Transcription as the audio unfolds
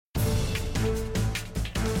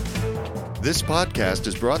This podcast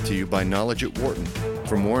is brought to you by Knowledge at Wharton.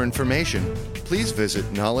 For more information, please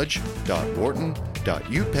visit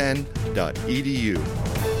knowledge.wharton.upenn.edu.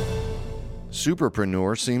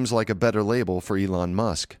 Superpreneur seems like a better label for Elon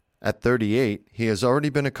Musk. At 38, he has already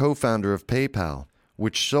been a co-founder of PayPal,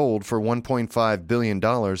 which sold for $1.5 billion, and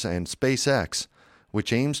SpaceX,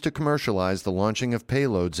 which aims to commercialize the launching of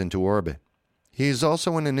payloads into orbit. He is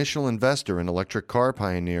also an initial investor in electric car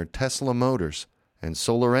pioneer Tesla Motors and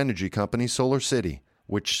solar energy company SolarCity,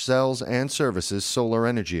 which sells and services solar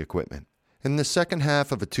energy equipment. In the second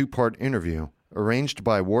half of a two-part interview, arranged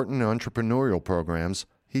by Wharton Entrepreneurial Programs,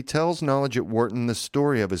 he tells Knowledge at Wharton the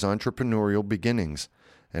story of his entrepreneurial beginnings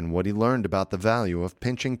and what he learned about the value of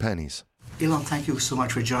pinching pennies. Elon, thank you so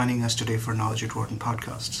much for joining us today for Knowledge at Wharton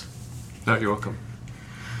podcasts. No, you're welcome.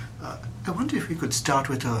 I wonder if we could start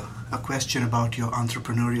with a question about your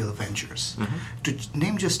entrepreneurial ventures. Mm-hmm. To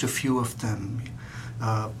name just a few of them,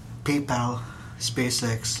 PayPal,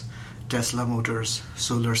 SpaceX, Tesla Motors,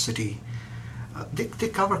 SolarCity. They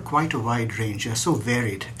cover quite a wide range. They're so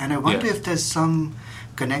varied. And I wonder if there's some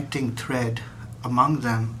connecting thread among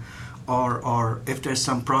them, or if there's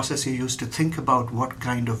some process you use to think about what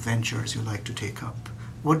kind of ventures you like to take up.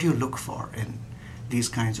 What do you look for in these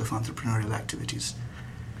kinds of entrepreneurial activities?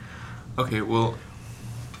 Okay, well,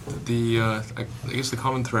 I guess the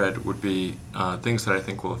common thread would be things that I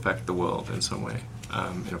think will affect the world in some way,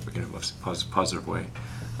 in a positive way.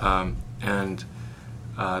 And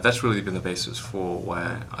that's really been the basis for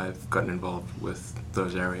why I've gotten involved with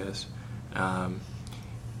those areas.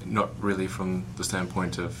 Not really from the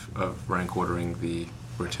standpoint of rank ordering the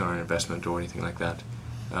return on investment or anything like that,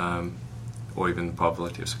 or even the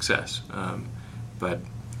probability of success, but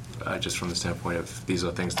just from the standpoint of these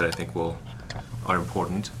are things that I think are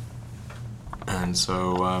important, and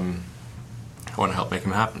so I want to help make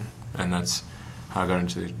them happen, and that's how I got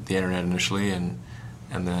into the internet initially, and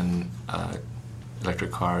then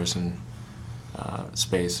electric cars and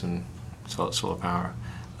space and solar power.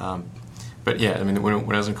 But yeah, I mean, when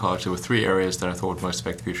I was in college, there were three areas that I thought would most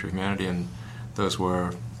affect the future of humanity, and those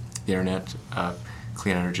were the internet,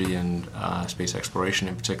 clean energy, and space exploration,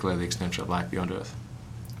 in particular the extension of life beyond Earth.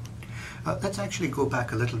 Let's actually go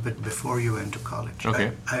back a little bit before you went to college.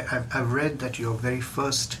 Okay. I've read that your very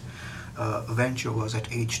first venture was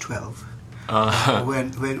at age 12,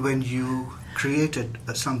 when you created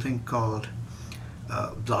something called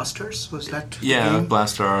Blasters. Was that? Yeah, game?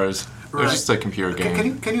 Blasters. It was just a computer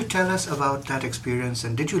game. Can you tell us about that experience,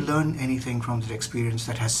 and did you learn anything from that experience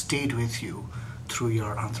that has stayed with you through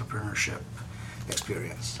your entrepreneurship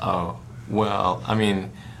experience? Oh, well, I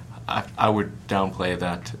mean, I would downplay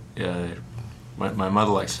that. My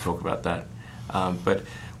mother likes to talk about that. But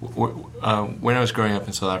when I was growing up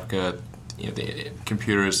in South Africa, the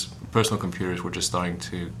personal computers were just starting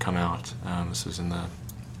to come out. This was in the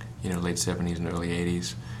late 70s and early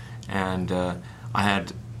 80s. And I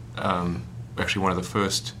had actually one of the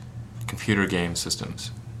first computer game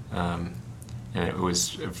systems. And it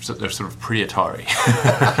was sort of pre-Atari.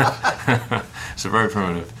 So very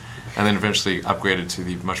primitive. And then eventually upgraded to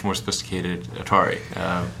the much more sophisticated Atari.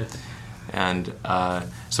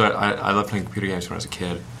 So I loved playing computer games when I was a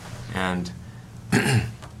kid. And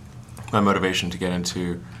my motivation to get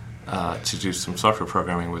into to do some software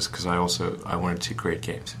programming was because I wanted to create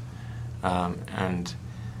games. And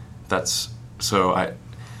that's so I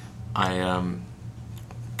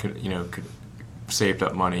could saved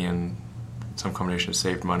up money, and some combination of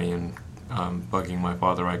saved money and bugging my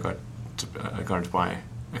father, I got him to buy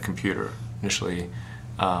a computer, initially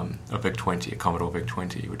a VIC-20, a Commodore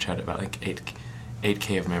VIC-20, which had about like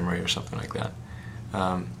 8K of memory or something like that,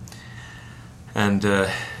 and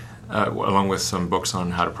along with some books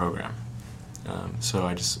on how to program. So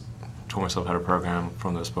I just taught myself how to program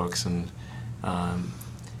from those books, and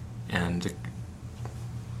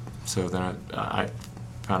so then I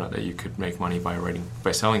found out that you could make money by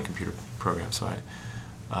selling computer programs. So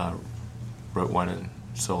I wrote one and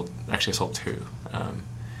sold two,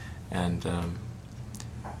 and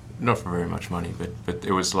not for very much money, but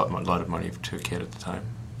it was a lot of money to a kid at the time.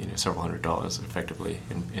 Several $100 effectively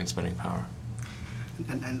in spending power.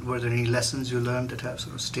 And were there any lessons you learned that have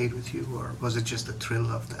sort of stayed with you, or was it just the thrill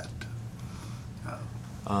of that?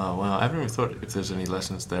 Well, I haven't really thought if there's any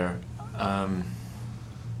lessons there.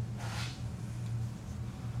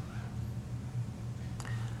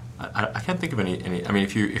 I can't think of any. I mean,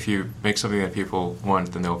 if you make something that people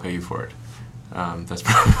want, then they'll pay you for it. That's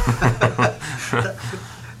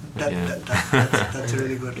that's a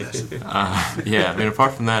really good lesson. Yeah, I mean,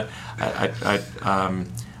 apart from that, I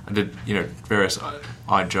did various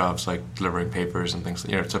odd jobs like delivering papers and things,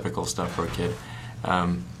 typical stuff for a kid.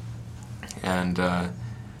 and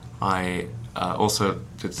I also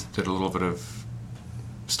did a little bit of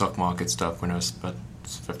stock market stuff when I was about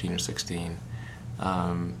 15 or 16.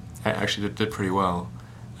 I actually did pretty well,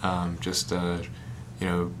 just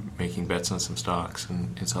making bets on some stocks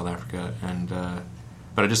in South Africa, and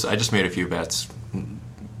but I just made a few bets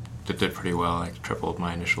that did pretty well. I tripled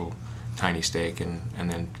my initial tiny stake, and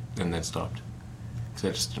then stopped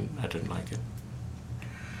because I didn't like it.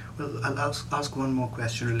 Well, I'll ask one more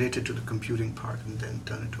question related to the computing part, and then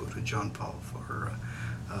turn it over to John Paul for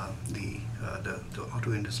the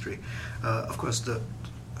auto industry. Of course, the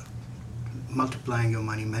multiplying your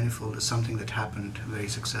money manifold is something that happened very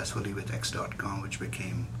successfully with X.com, which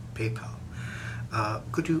became PayPal.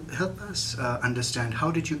 Could you help us understand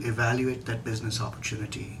how did you evaluate that business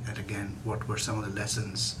opportunity, and again, what were some of the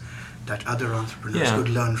lessons that other entrepreneurs could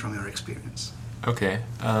learn from your experience? Okay.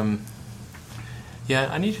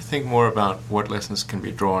 I need to think more about what lessons can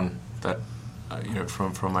be drawn that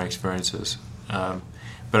from my experiences.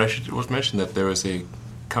 But I should also mention that there was a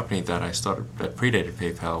company that I started that predated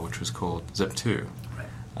PayPal, which was called Zip2,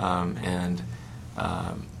 and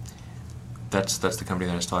that's the company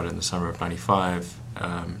that I started in the summer of '95,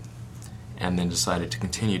 and then decided to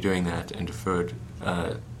continue doing that and deferred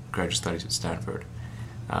graduate studies at Stanford.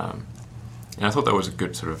 And I thought that was a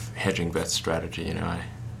good sort of hedging bet strategy.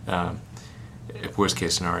 If worst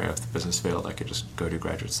case scenario, if the business failed, I could just go do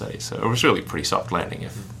graduate studies. So it was really pretty soft landing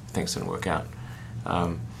if things didn't work out.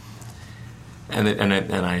 And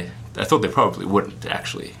I thought they probably wouldn't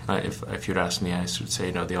actually. If you'd asked me, I should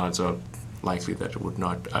say the odds are likely that it would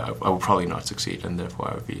not. I would probably not succeed, and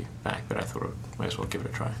therefore I would be back. But I thought I might as well give it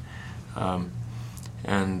a try.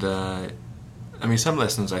 Some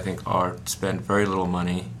lessons I think are spend very little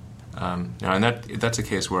money. Now, and that's a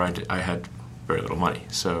case where I had very little money,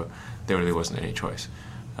 so there really wasn't any choice.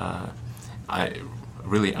 I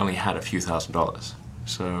really only had a few $1,000s.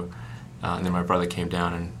 So, and then my brother came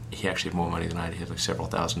down, and he actually had more money than I did. He had like several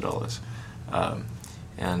 $1,000s.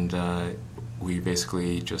 We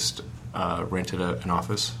basically just rented an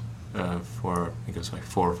office for, I think it was like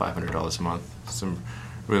 $400 or $500 a month. Some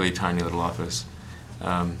really tiny little office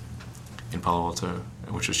in Palo Alto,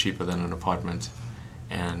 which was cheaper than an apartment.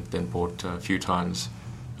 And then bought futons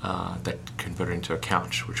that converted into a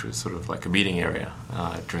couch, which was sort of like a meeting area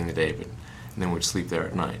during the day, and then we'd sleep there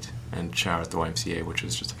at night and shower at the YMCA, which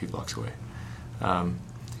was just a few blocks away.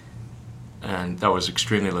 And that was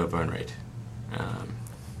extremely low burn rate,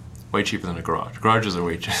 way cheaper than a garage. Garages are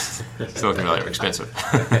way Silicon Valley are expensive.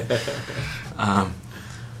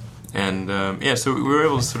 So we were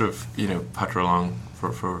able to sort of putter along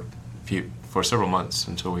for several months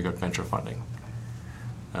until we got venture funding.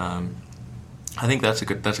 I think that's a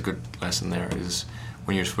good lesson there, is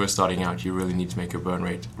when you're first starting out, you really need to make your burn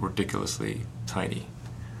rate ridiculously tiny.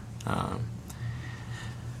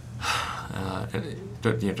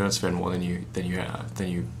 Don't spend more than you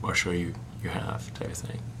are sure you have, type of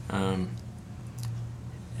thing.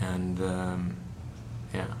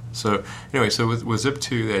 So anyway, so with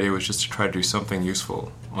Zip2, the idea was just to try to do something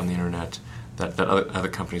useful on the internet that other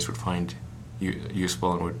companies would find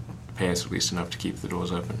useful and would pay us at least enough to keep the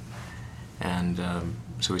doors open. And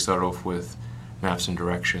so we started off with maps and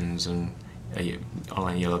directions and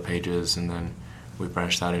online yellow pages, and then we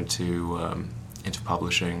branched out into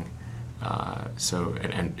publishing,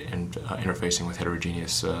 interfacing with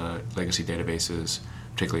heterogeneous legacy databases,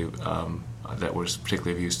 particularly that was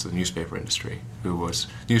particularly of use to the newspaper industry. The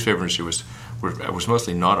newspaper industry was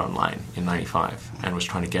mostly not online in '95 and was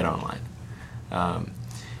trying to get online,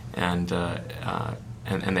 and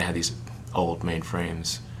they had these old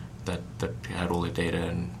mainframes that had all the data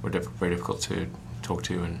and were very difficult to talk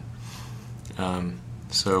to. And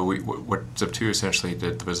so what Zip2 essentially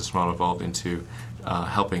did, the business model evolved into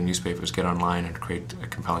helping newspapers get online and create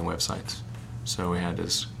compelling websites. So we had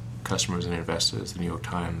as customers and investors the New York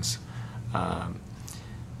Times,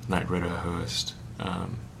 Knight Ridder, Hearst, a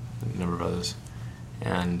number of others.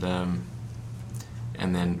 And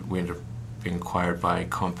then we ended up being acquired by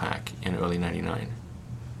Compaq in early '99.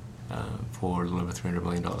 For a little over $300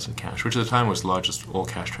 million in cash, which at the time was the largest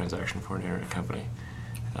all-cash transaction for an internet company.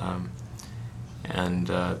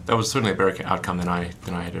 That was certainly a better outcome than I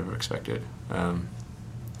had ever expected. But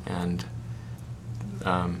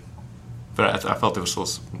I felt there was still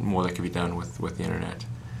more that could be done with the internet.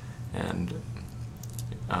 And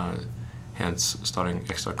hence starting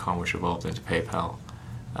X.com, which evolved into PayPal.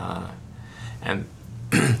 And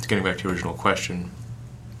getting back to your original question,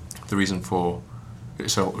 the reason for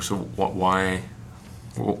what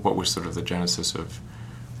was sort of the genesis of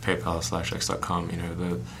PayPal/X.com?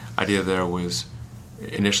 The idea there was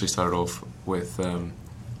initially started off with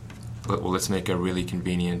let's make a really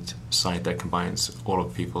convenient site that combines all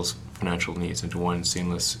of people's financial needs into one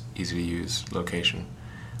seamless, easy-to-use location.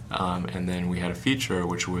 And then we had a feature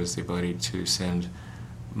which was the ability to send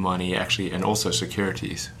money, actually, and also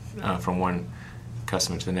securities from one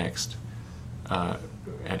customer to the next. And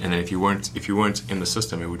then if you weren't in the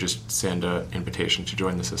system, it would just send an invitation to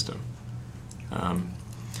join the system. And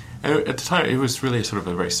at the time, it was really sort of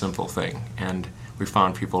a very simple thing, and we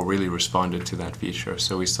found people really responded to that feature.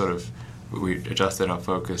 So we adjusted our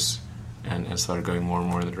focus and started going more and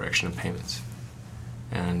more in the direction of payments,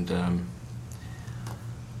 and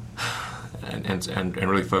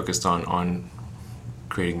really focused on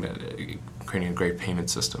creating a great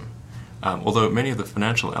payment system. Although many of the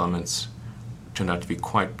financial elements turned out to be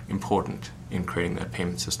quite important in creating that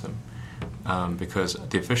payment system, because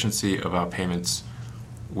the efficiency of our payments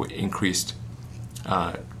increased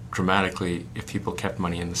dramatically if people kept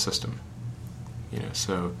money in the system.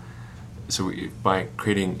 So by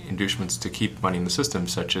creating inducements to keep money in the system,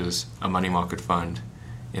 such as a money market fund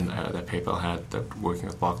that PayPal had, working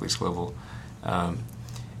with Barclays Global,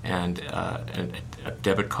 and a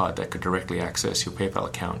debit card that could directly access your PayPal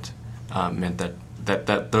account, meant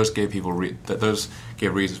that those gave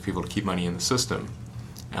reasons for people to keep money in the system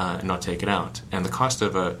and not take it out. And the cost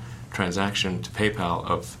of a transaction to PayPal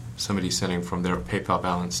of somebody sending from their PayPal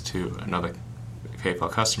balance to another PayPal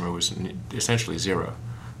customer was essentially zero.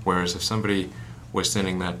 Whereas if somebody was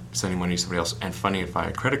sending money to somebody else and funding it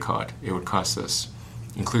via credit card, it would cost us,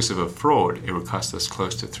 inclusive of fraud, it would cost us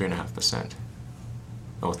close to 3.5%,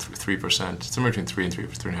 or 3%, somewhere between 3 and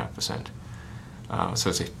 3.5%. So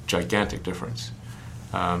it's a gigantic difference.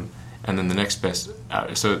 And then the next best, there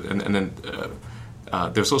was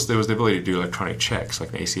the ability to do electronic checks,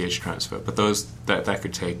 like an ACH transfer, but that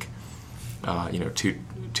could take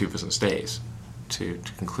 2 business days to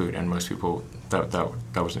conclude, and most people that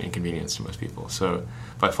was an inconvenience to most people. So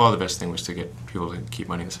by far the best thing was to get people to keep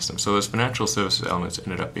money in the system. So those financial services elements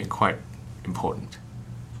ended up being quite important.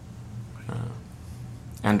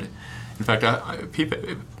 And in fact,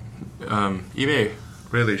 eBay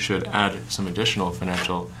really should add some additional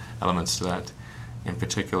financial elements to that. In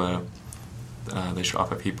particular, they should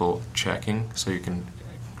offer people checking, so you can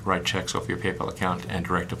write checks off your PayPal account and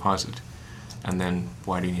direct deposit. And then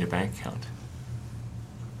why do you need a bank account?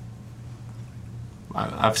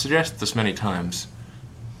 I've suggested this many times,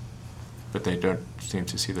 but they don't seem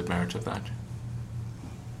to see the merit of that.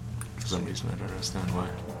 For some reason, I don't understand why.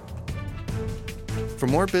 For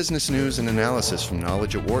more business news and analysis from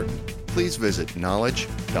Knowledge at Wharton, please visit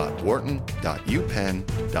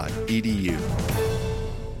knowledge.wharton.upenn.edu.